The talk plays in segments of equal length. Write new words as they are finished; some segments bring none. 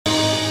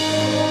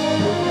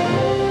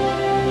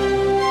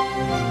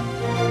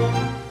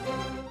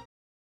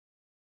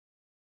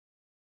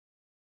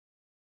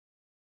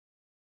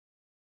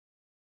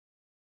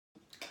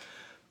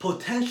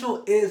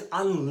Potential is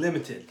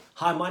unlimited.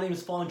 Hi, my name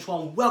is Fong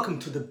Chuang. Welcome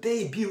to the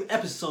debut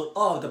episode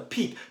of the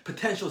Peak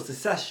Potential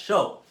Success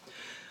Show.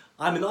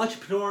 I'm an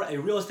entrepreneur, a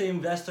real estate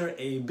investor,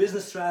 a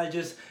business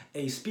strategist,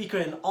 a speaker,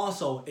 and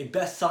also a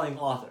best-selling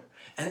author.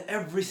 And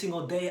every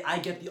single day, I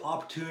get the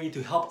opportunity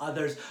to help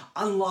others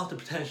unlock the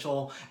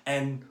potential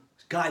and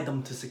guide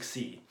them to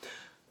succeed.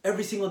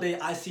 Every single day,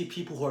 I see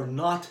people who are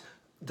not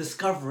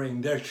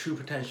discovering their true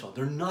potential.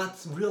 They're not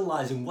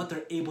realizing what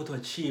they're able to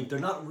achieve. They're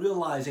not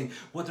realizing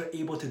what they're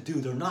able to do.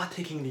 They're not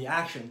taking the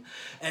action.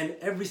 And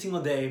every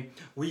single day,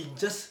 we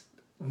just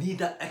need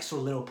that extra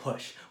little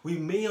push. We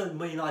may or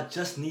may not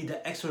just need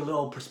that extra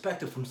little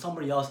perspective from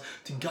somebody else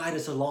to guide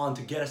us along,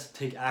 to get us to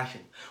take action.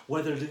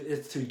 Whether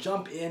it's to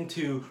jump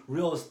into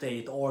real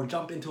estate or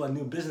jump into a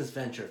new business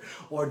venture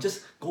or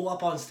just go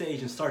up on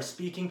stage and start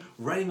speaking,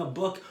 writing a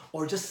book,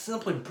 or just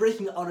simply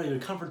breaking out of your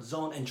comfort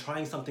zone and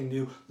trying something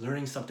new,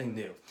 learning something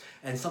new.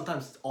 And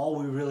sometimes all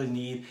we really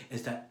need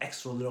is that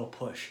extra little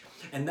push.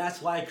 And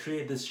that's why I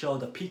created this show,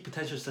 the Peak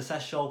Potential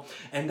Success Show.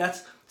 And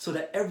that's so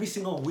that every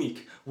single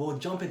week we'll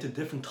jump into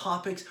different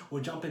topics,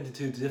 we'll jump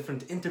into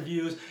different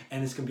interviews,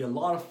 and it's gonna be a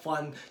lot of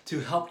fun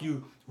to help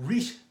you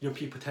reach your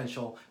peak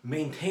potential,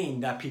 maintain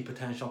that peak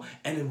potential,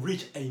 and then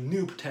reach a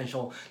new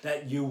potential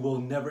that you will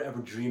never ever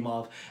dream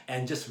of,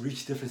 and just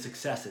reach different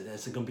successes. And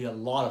it's gonna be a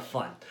lot of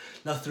fun.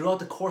 Now, throughout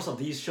the course of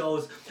these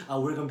shows,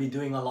 we're gonna be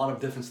doing a lot of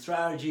different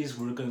strategies.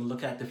 We're gonna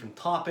look at different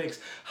topics.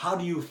 How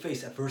do you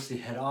face adversity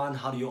head on?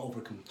 How do you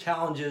overcome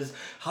challenges?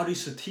 How do you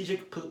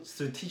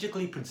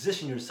strategically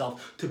position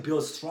yourself to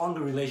build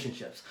stronger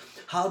relationships?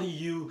 How do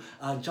you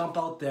jump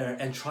out there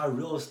and try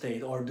real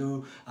estate or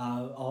do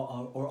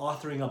or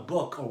authoring a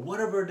book or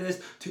whatever it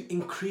is to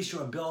increase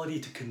your ability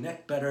to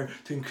connect better,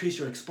 to increase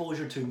your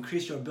exposure, to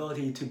increase your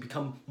ability to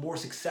become more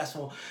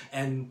successful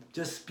and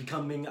just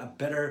becoming a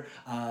better,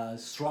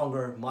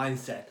 stronger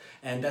mindset.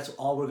 And that's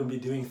all we're going to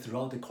be doing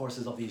throughout the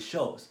courses of these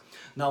shows.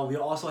 Now, we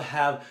also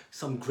have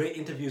some great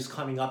interviews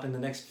coming up in the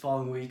next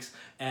following weeks,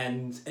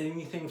 and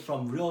anything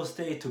from real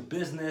estate to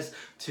business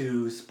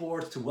to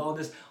sports to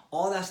wellness,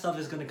 all that stuff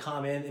is going to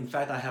come in. In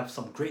fact, I have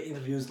some great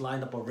interviews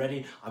lined up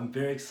already. I'm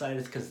very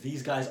excited because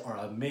these guys are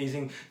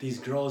amazing. These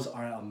girls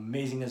are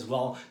amazing as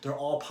well. They're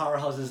all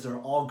powerhouses. They're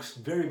all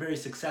very, very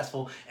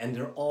successful, and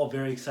they're all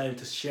very excited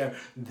to share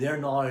their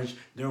knowledge,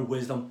 their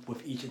wisdom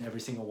with each and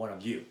every single one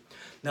of you.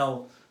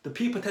 Now, the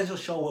Peak Potential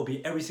Show will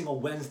be every single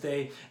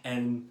Wednesday,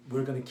 and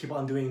we're going to keep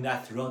on doing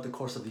that throughout the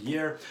course of the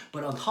year.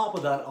 But on top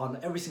of that, on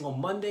every single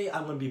Monday,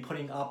 I'm going to be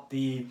putting up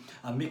the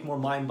Make More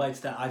Mind Bites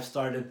that I've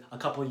started a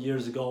couple of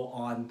years ago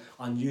on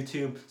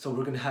YouTube. So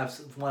we're going to have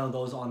one of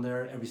those on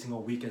there every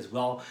single week as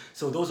well.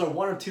 So those are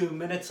 1 or 2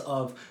 minutes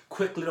of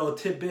quick little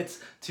tidbits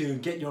to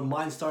get your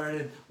mind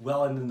started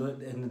well in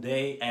the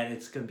day, and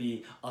it's going to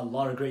be a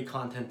lot of great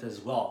content as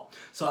well.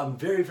 So I'm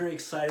very, very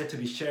excited to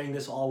be sharing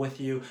this all with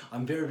you.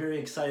 I'm very, very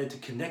excited to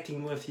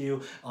connecting with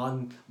you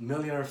on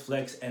Millionaire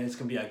Flicks, and it's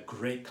gonna be a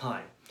great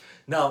time.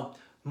 Now,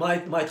 my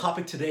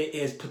topic today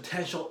is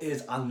potential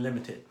is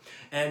unlimited.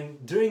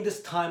 And during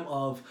this time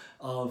of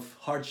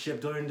hardship,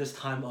 during this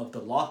time of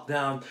the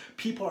lockdown,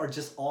 people are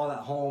just all at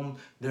home.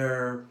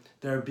 They're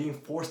being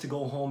forced to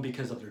go home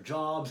because of their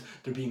jobs.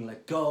 They're being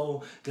let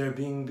go. They're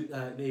being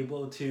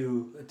able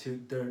to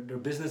their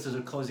businesses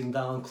are closing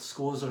down,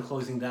 schools are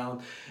closing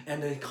down,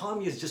 and the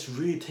economy is just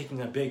really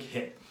taking a big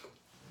hit.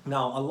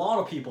 Now, a lot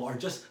of people are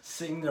just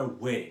sitting there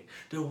waiting.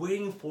 They're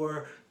waiting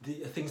for the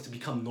things to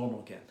become normal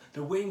again.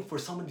 They're waiting for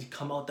somebody to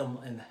come out them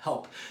and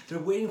help. They're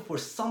waiting for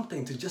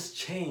something to just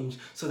change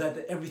so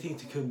that everything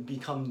can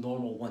become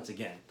normal once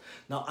again.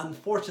 Now,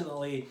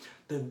 unfortunately,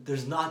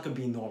 there's not going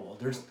to be normal.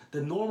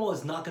 The normal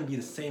is not going to be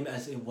the same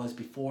as it was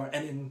before,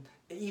 and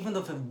even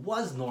if it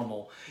was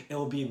normal, it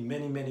will be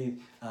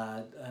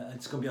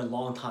it's going to be a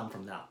long time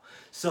from now.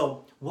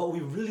 So what we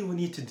really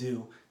need to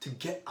do to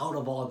get out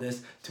of all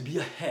this, to be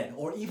ahead,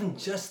 or even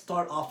just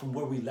start off from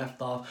where we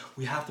left off,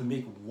 we have to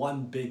make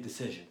one big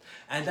decision.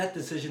 And that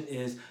decision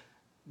is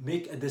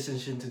make a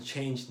decision to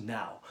change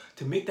now,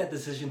 to make that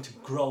decision to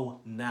grow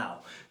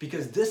now,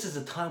 because this is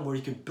a time where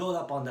you can build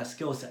up on that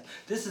skill set.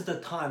 This is the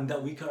time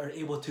that we are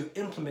able to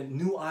implement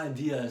new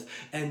ideas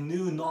and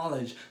new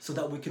knowledge so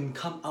that we can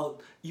come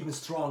out even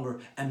stronger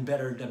and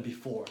better than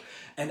before.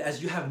 And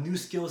as you have new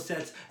skill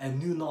sets and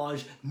new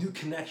knowledge, new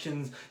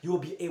connections, you will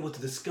be able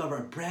to discover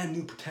a brand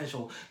new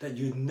potential that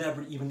you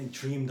never even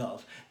dreamed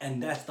of.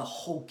 And that's the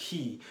whole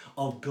key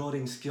of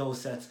building skill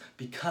sets,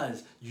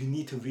 because you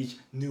need to reach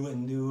new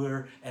and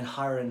newer and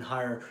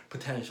higher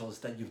potentials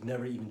that you've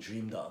never even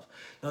dreamed of.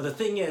 Now, the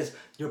thing is,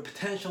 your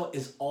potential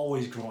is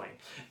always growing,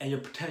 and your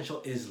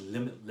potential is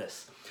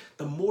limitless.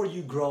 The more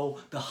you grow,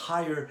 the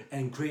higher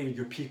and greater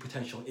your peak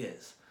potential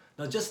is.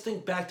 Now just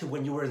think back to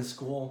when you were in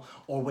school,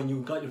 or when you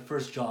got your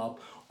first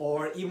job,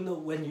 or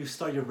even when you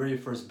started your very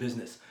first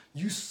business.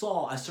 You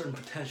saw a certain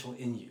potential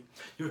in you.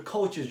 Your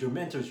coaches, your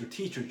mentors, your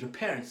teachers, your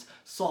parents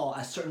saw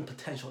a certain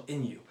potential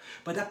in you.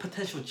 But that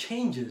potential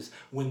changes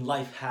when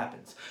life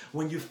happens.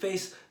 When you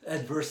face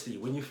adversity,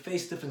 when you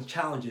face different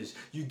challenges,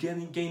 you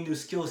gain new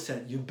skill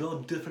set, you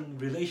build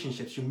different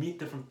relationships, you meet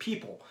different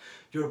people.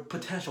 Your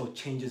potential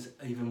changes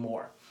even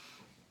more.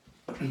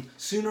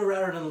 Sooner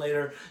rather than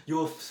later,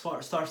 you'll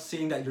start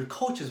seeing that your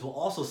coaches will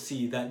also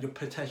see that your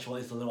potential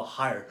is a little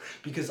higher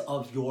because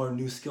of your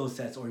new skill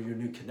sets or your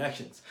new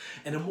connections.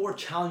 And the more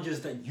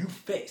challenges that you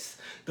face,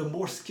 the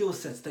more skill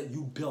sets that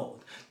you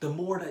build, the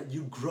more that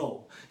you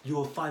grow, you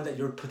will find that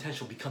your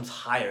potential becomes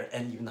higher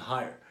and even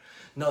higher.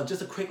 Now,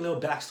 just a quick little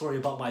backstory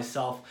about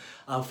myself.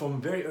 From a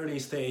very early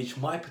stage,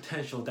 my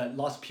potential that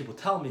lots of people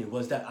tell me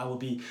was that I will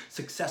be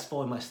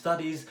successful in my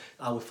studies,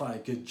 I would find a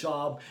good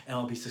job, and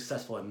I'll be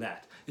successful in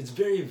that. It's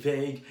very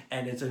vague,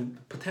 and it's a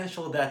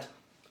potential that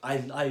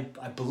I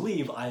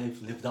believe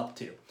I've lived up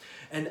to.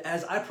 And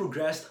as I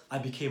progressed, I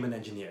became an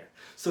engineer.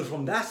 So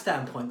from that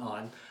standpoint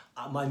on,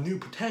 my new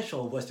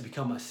potential was to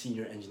become a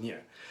senior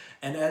engineer.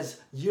 And as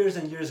years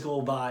and years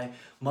go by,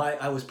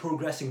 I was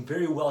progressing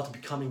very well to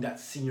becoming that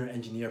senior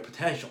engineer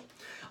potential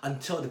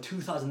until the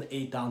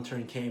 2008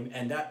 downturn came,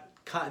 and that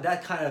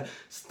kind of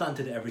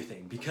stunted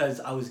everything because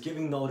I was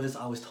giving notice.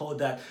 I was told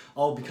that,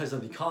 oh, because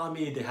of the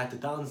economy, they had to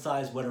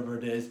downsize, whatever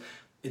it is,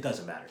 it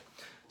doesn't matter.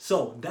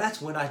 So that's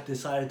when I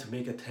decided to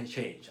make a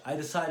change. I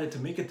decided to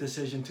make a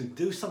decision to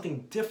do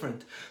something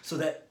different so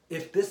that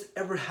if this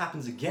ever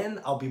happens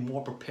again, I'll be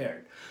more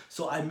prepared.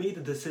 So I made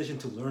the decision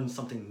to learn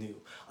something new.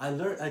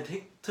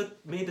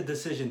 Made the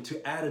decision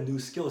to add a new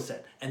skill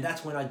set, and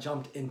that's when I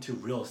jumped into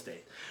real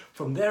estate.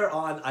 From there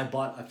on, I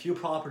bought a few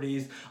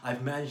properties.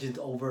 I've managed it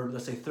over,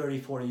 let's say,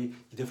 30, 40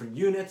 different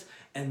units,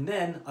 and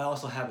then I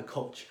also have a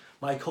coach.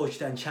 My coach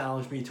then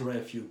challenged me to write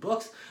a few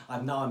books.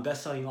 I'm now a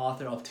best-selling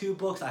author of 2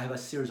 books. I have a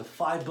series of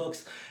 5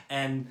 books,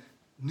 and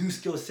new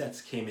skill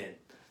sets came in.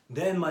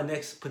 Then my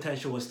next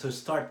potential was to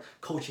start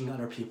coaching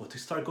other people, to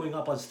start going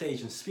up on stage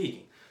and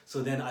speaking.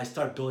 So then I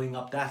start building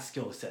up that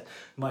skill set,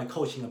 my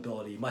coaching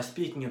ability, my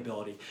speaking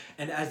ability.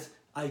 And as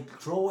I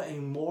grow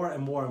more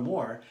and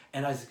more,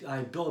 and as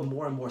I build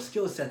more and more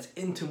skill sets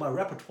into my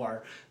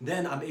repertoire,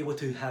 then I'm able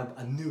to have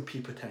a new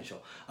peak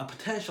potential. A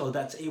potential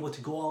that's able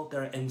to go out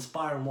there and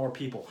inspire more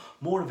people,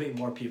 motivate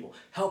more people,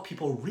 help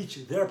people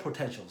reach their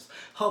potentials,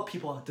 help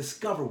people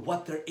discover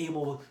what they're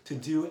able to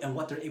do and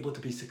what they're able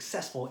to be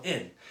successful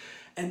in.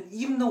 And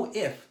even though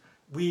if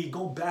we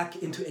go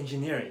back into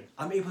engineering,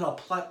 I'm able to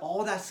apply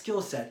all that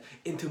skill set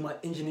into my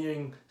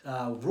engineering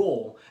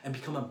role and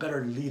become a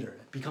better leader,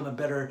 become a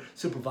better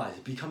supervisor,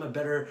 become a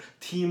better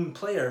team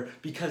player,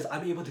 because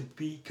I'm able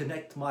to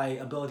connect my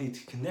ability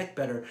to connect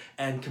better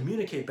and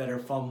communicate better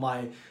from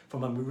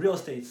a real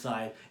estate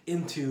side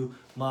into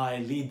my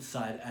lead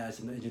side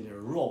as an engineer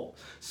role.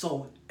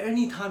 So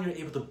anytime you're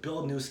able to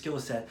build new skill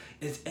set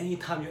is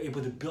anytime you're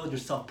able to build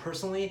yourself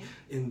personally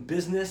in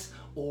business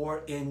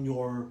or in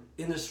your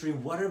industry,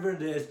 whatever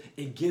it is,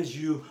 it gives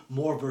you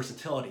more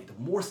versatility.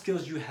 The more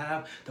skills you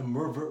have, the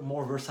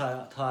more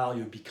versatile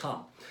you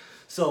become.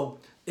 So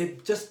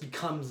it just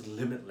becomes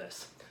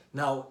limitless.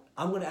 Now,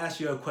 I'm going to ask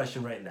you a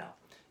question right now.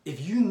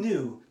 If you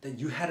knew that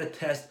you had a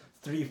test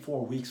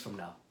 3-4 weeks from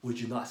now, would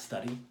you not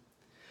study?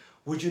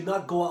 Would you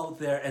not go out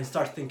there and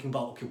start thinking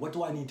about, okay, what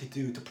do I need to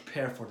do to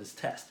prepare for this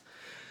test?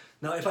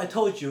 Now, if I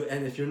told you,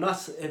 and if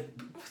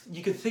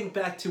you could think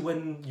back to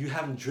when you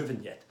haven't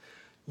driven yet,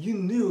 you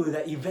knew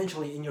that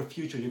eventually in your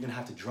future you're going to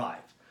have to drive.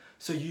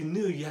 So you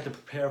knew you had to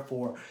prepare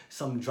for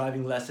some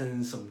driving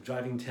lessons, some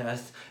driving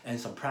tests, and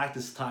some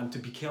practice time to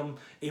become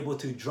able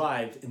to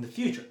drive in the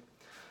future.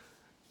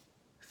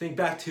 Think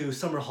back to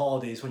summer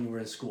holidays when you were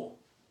in school.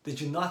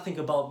 Did you not think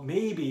about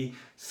maybe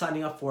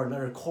signing up for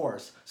another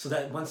course so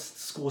that once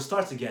school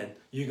starts again,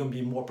 you're going to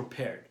be more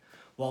prepared?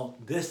 Well,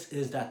 this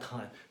is that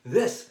time.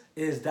 This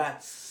is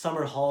that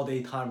summer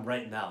holiday time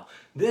right now.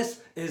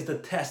 This is the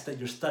test that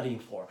you're studying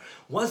for.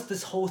 Once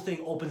this whole thing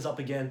opens up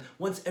again,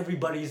 once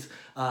everybody's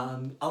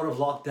out of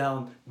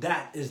lockdown,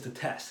 that is the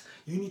test.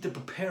 You need to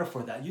prepare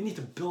for that. You need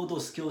to build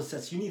those skill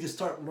sets. You need to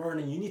start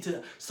learning. You need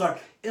to start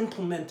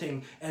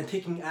implementing and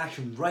taking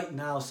action right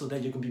now so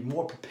that you can be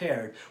more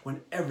prepared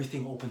when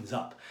everything opens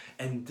up.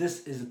 And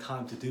this is the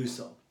time to do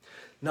so.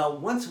 Now,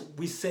 once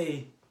we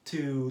say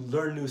to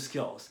learn new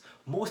skills,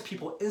 most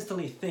people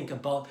instantly think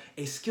about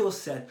a skill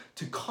set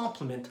to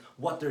complement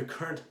what their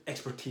current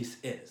expertise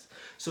is.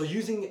 So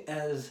using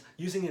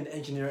an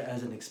engineer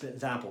as an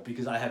example,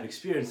 because I have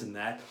experience in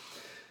that,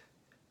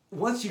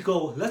 once you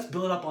go, let's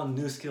build up on a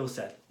new skill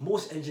set,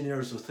 most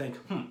engineers will think,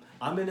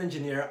 I'm an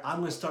engineer, I'm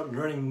going to start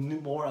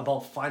learning more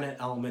about finite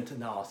element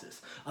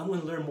analysis. I'm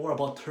going to learn more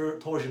about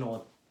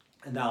torsional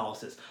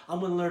analysis. I'm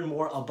going to learn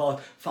more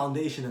about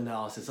foundation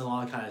analysis and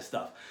all that kind of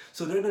stuff.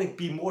 So they're going to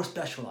be more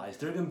specialized.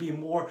 They're going to be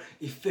more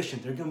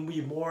efficient. They're going to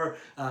be more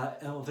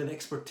of an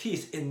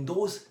expertise in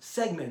those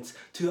segments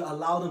to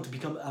allow them to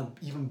become an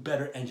even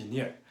better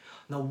engineer.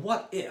 Now,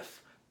 what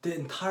if the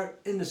entire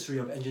industry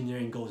of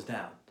engineering goes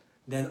down,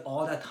 then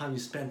all that time you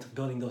spent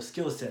building those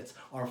skill sets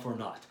are for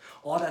naught.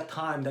 All that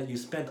time that you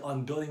spent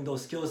on building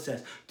those skill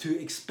sets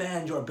to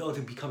expand your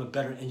ability to become a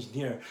better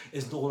engineer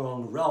is no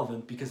longer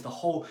relevant because the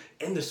whole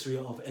industry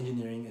of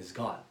engineering is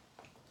gone.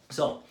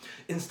 So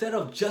instead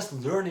of just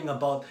learning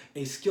about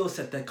a skill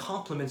set that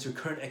complements your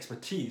current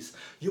expertise,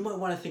 you might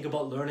want to think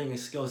about learning a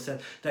skill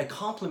set that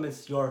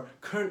complements your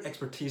current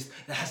expertise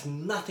that has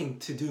nothing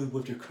to do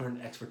with your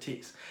current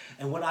expertise.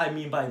 And what I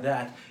mean by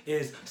that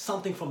is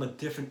something from a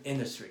different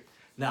industry.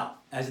 Now,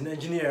 as an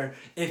engineer,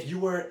 if you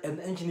were an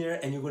engineer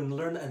and you're going to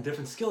learn a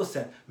different skill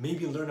set,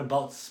 maybe learn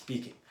about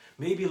speaking.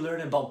 Maybe learn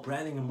about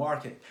branding and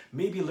marketing,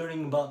 maybe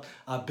learning about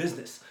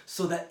business,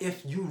 so that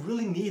if you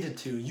really needed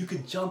to, you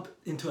could jump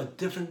into a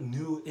different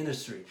new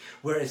industry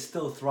where it's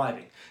still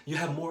thriving. You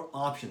have more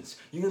options.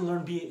 You're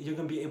gonna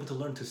be able to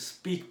learn to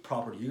speak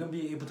properly. You're gonna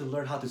be able to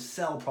learn how to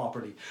sell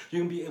properly.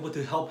 You're gonna be able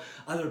to help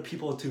other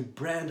people to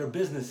brand their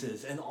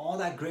businesses and all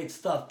that great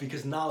stuff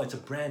because now it's a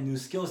brand new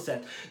skill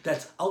set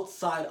that's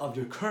outside of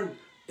your current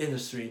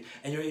industry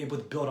and you're able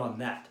to build on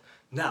that.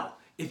 Now,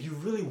 if you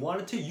really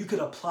wanted to, you could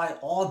apply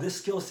all this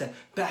skill set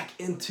back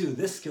into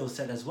this skill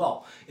set as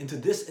well, into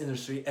this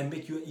industry, and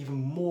make you even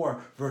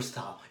more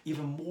versatile,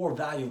 even more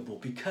valuable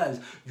because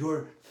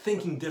you're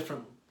thinking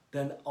different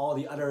than all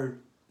the other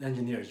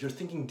engineers. You're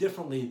thinking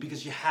differently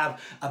because you have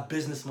a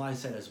business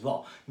mindset as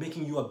well,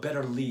 making you a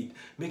better lead,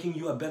 making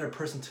you a better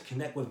person to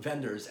connect with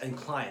vendors and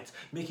clients,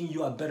 making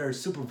you a better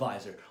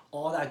supervisor,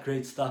 all that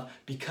great stuff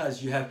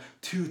because you have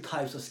two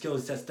types of skill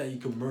sets that you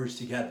can merge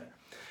together.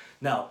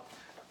 Now,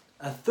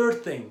 a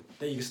third thing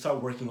that you can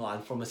start working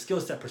on from a skill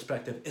set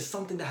perspective is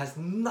something that has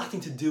nothing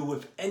to do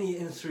with any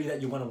industry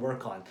that you want to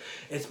work on.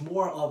 It's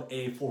more of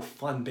a for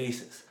fun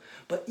basis.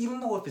 But even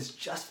though if it's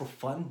just for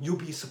fun, you'll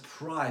be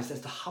surprised as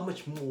to how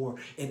much more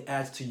it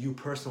adds to you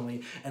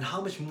personally and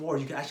how much more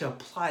you can actually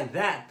apply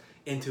that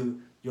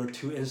into your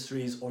two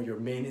industries or your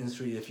main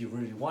industry if you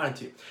really wanted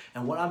to.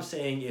 And what I'm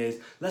saying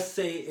is, let's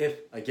say if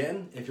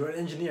you're an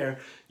engineer,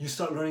 you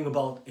start learning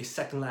about a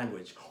second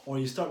language, or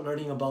you start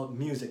learning about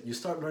music, you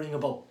start learning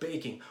about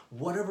baking,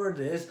 whatever it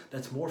is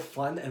that's more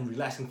fun and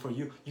relaxing for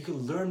you, you can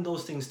learn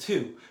those things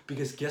too,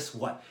 because guess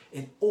what?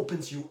 It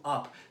opens you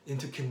up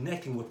into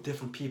connecting with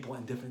different people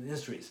in different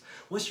industries.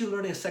 Once you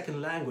learn a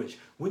second language,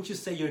 wouldn't you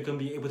say you're gonna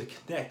be able to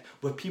connect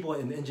with people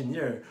in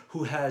engineering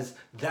who has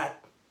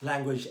that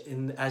language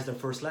as their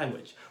first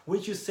language?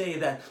 Wouldn't you say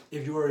that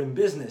if you are in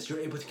business, you're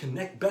able to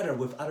connect better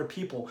with other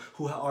people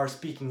who are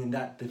speaking in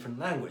that different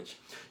language?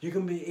 You're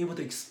going to be able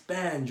to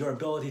expand your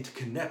ability to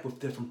connect with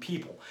different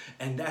people.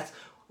 And that's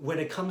when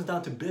it comes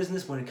down to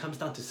business, when it comes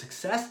down to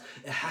success,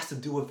 it has to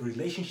do with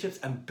relationships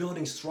and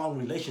building strong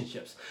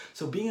relationships.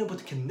 So being able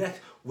to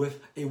connect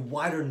with a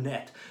wider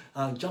net,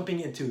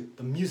 jumping into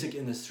the music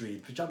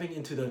industry, jumping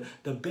into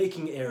the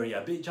baking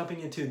area, jumping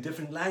into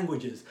different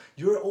languages,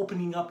 you're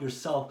opening up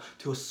yourself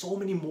to so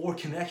many more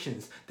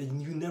connections that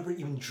you never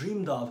even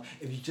dreamed of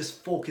if you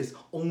just focus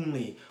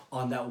only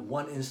on that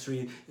one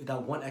industry,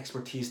 that one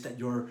expertise that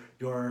you've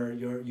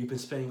been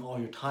spending all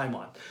your time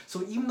on.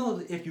 So even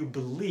though if you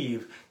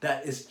believe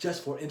that it's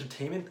just for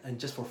entertainment and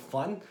just for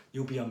fun,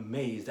 you'll be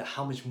amazed at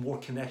how much more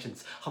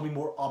connections, how many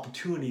more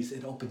opportunities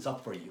it opens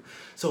up for you.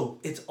 So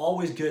it's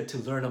always good to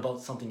learn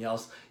about something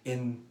else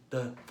in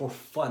the for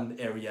fun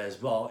area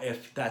as well,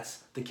 if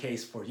that's the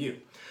case for you.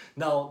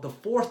 Now, the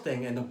fourth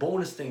thing and the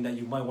bonus thing that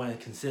you might want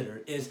to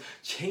consider is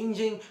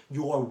changing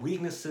your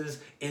weaknesses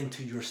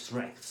into your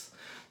strengths.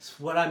 So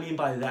what I mean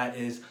by that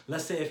is,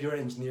 let's say if you're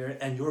an engineer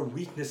and your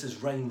weakness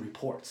is writing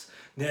reports,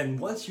 then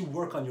once you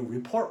work on your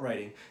report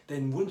writing,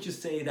 then wouldn't you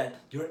say that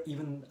you're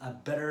even a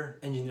better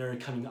engineer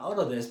coming out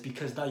of this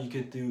because now you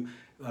could do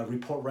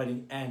report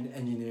writing and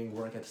engineering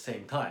work at the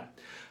same time.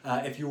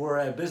 If you were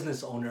a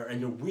business owner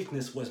and your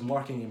weakness was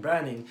marketing and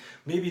branding,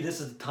 maybe this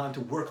is the time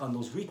to work on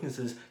those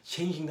weaknesses,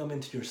 changing them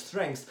into your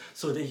strengths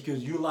so that you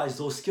could utilize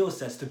those skill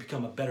sets to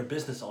become a better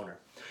business owner.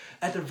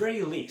 At the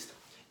very least,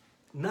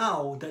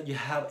 now that you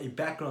have a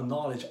background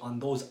knowledge on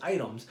those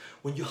items,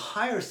 when you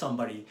hire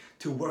somebody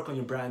to work on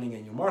your branding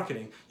and your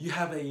marketing, you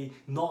have a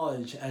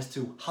knowledge as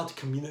to how to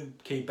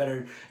communicate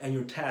better and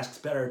your tasks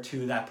better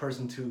to that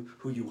person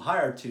who you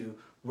hire to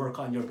work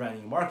on your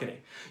branding and marketing.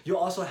 You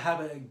also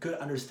have a good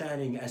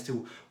understanding as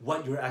to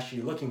what you're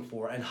actually looking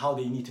for and how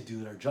they need to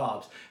do their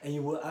jobs. And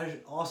you will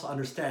also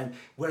understand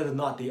whether or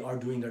not they are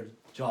doing their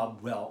job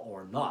well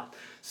or not.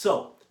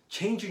 So,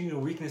 changing your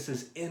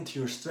weaknesses into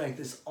your strength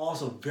is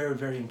also very,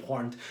 very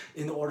important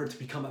in order to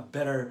become a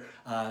better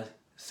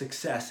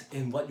success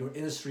in what your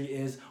industry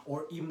is,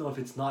 or even though if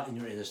it's not in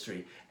your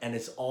industry, and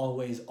it's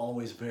always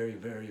very,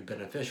 very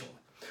beneficial.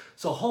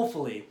 So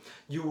hopefully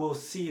you will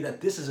see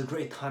that this is a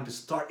great time to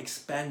start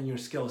expanding your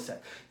skill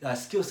set.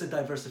 Skill set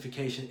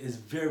diversification is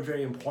very,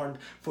 very important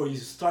for you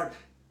to start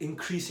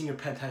increasing your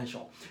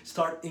potential.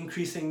 Start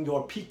increasing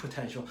your peak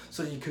potential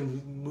so that you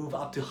can move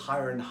up to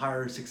higher and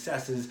higher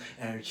successes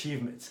and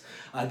achievements.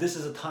 This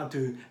is a time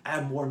to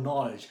add more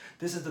knowledge.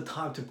 This is the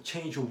time to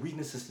change your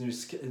weaknesses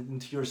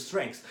into your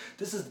strengths.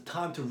 This is the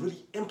time to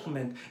really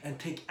implement and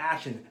take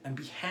action and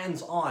be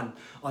hands-on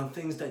on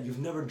things that you've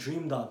never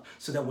dreamed of,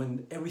 so that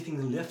when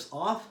everything lifts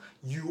off,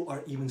 you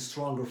are even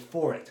stronger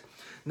for it.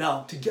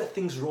 Now, to get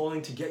things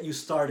rolling, to get you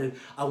started,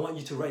 I want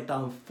you to write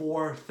down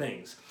 4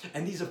 things.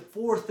 And these are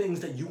 4 things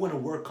that you want to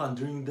work on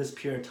during this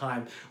period of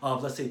time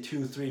of, let's say,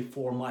 2, 3,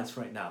 4 months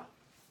right now.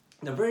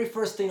 The very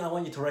first thing I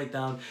want you to write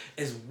down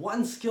is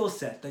one skill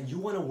set that you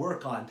want to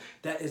work on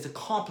that is a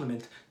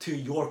complement to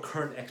your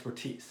current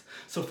expertise.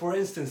 So for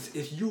instance,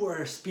 if you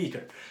are a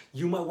speaker,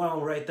 you might want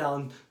to write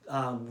down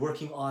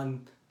working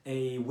on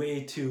a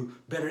way to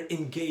better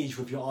engage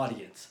with your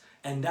audience.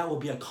 And that will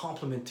be a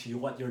complement to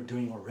what you're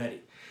doing already.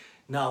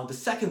 Now, the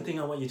second thing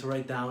I want you to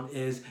write down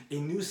is a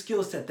new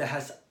skill set that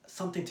has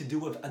something to do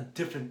with a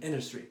different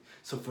industry.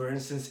 So for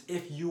instance,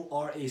 if you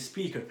are a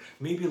speaker,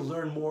 maybe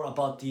learn more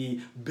about the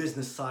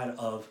business side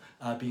of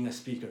being a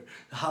speaker.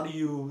 How do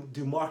you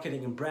do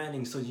marketing and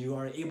branding so you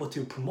are able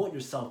to promote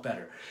yourself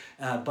better?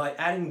 By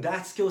adding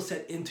that skill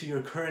set into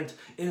your current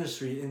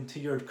industry, into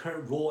your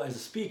current role as a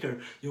speaker,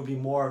 you'll be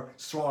more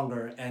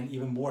stronger and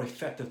even more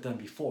effective than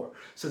before.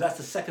 So that's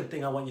the second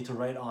thing I want you to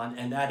write on,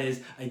 and that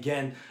is,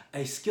 again,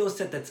 a skill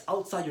set that's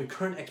outside your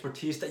current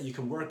expertise that you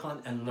can work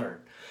on and learn.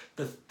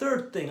 The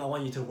third thing I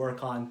want you to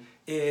work on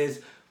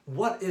is,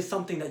 what is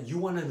something that you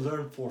want to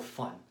learn for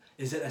fun?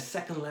 Is it a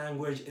second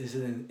language? Is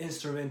it an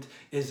instrument?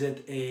 Is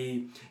it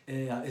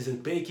is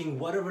it baking?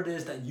 Whatever it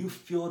is that you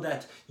feel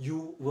that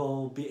you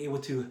will be able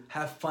to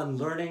have fun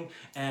learning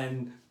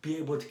and be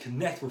able to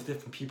connect with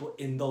different people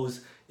in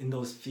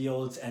those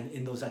fields and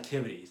in those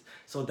activities.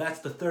 So that's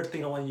the third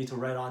thing I want you to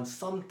write on.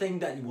 Something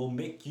that will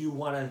make you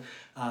want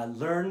to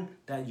learn,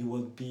 that you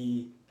will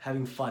be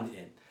having fun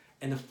in.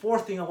 And the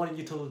fourth thing I wanted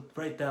you to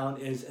write down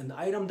is an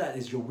item that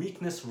is your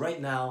weakness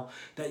right now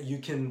that you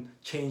can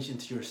change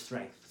into your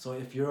strength. So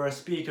if you're a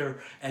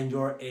speaker and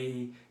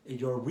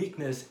your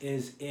weakness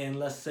is in,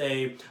 let's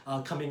say,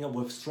 coming up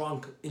with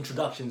strong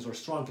introductions or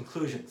strong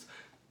conclusions,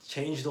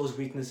 change those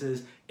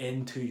weaknesses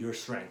into your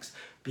strengths.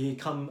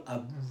 Become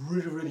a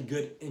really, really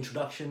good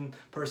introduction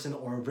person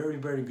or a very,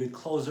 very good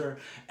closer,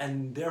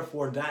 and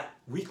therefore that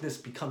weakness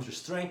becomes your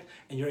strength,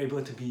 and you're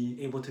able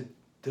to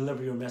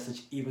deliver your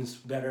message even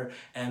better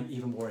and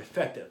even more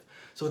effective.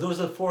 So those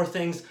are the 4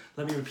 things.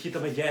 Let me repeat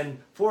them again.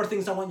 4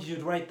 things I want you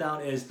to write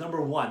down is, number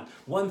 1,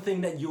 one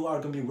thing that you are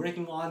going to be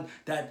working on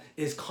that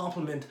is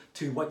complement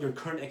to what your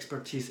current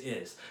expertise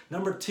is.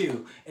 Number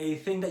 2, a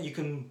thing that you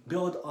can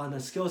build on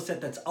a skill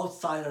set that's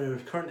outside of your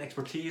current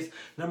expertise.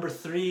 Number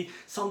 3,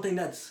 something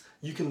that's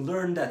you can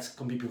learn that's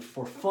going to be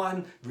for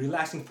fun,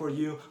 relaxing for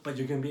you, but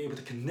you're going to be able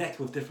to connect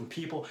with different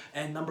people.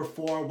 And number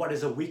 4, what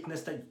is a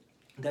weakness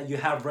that you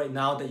have right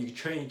now that you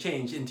can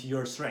change into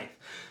your strength.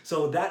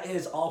 So that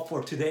is all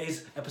for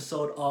today's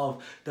episode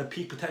of the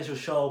Peak Potential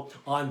Show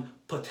on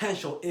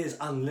Potential is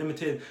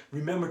Unlimited.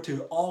 Remember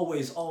to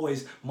always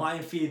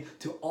mind feed,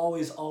 to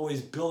always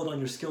build on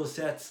your skill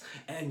sets,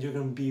 and you're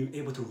going to be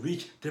able to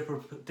reach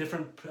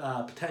different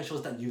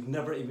potentials that you've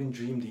never even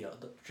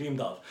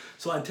dreamed of.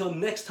 So until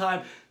next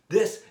time,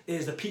 this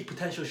is the Peak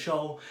Potential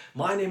Show.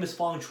 My name is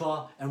Fong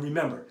Chua, and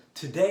remember,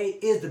 today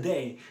is the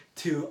day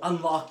to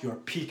unlock your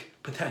peak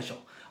potential.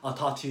 I'll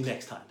talk to you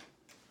next time.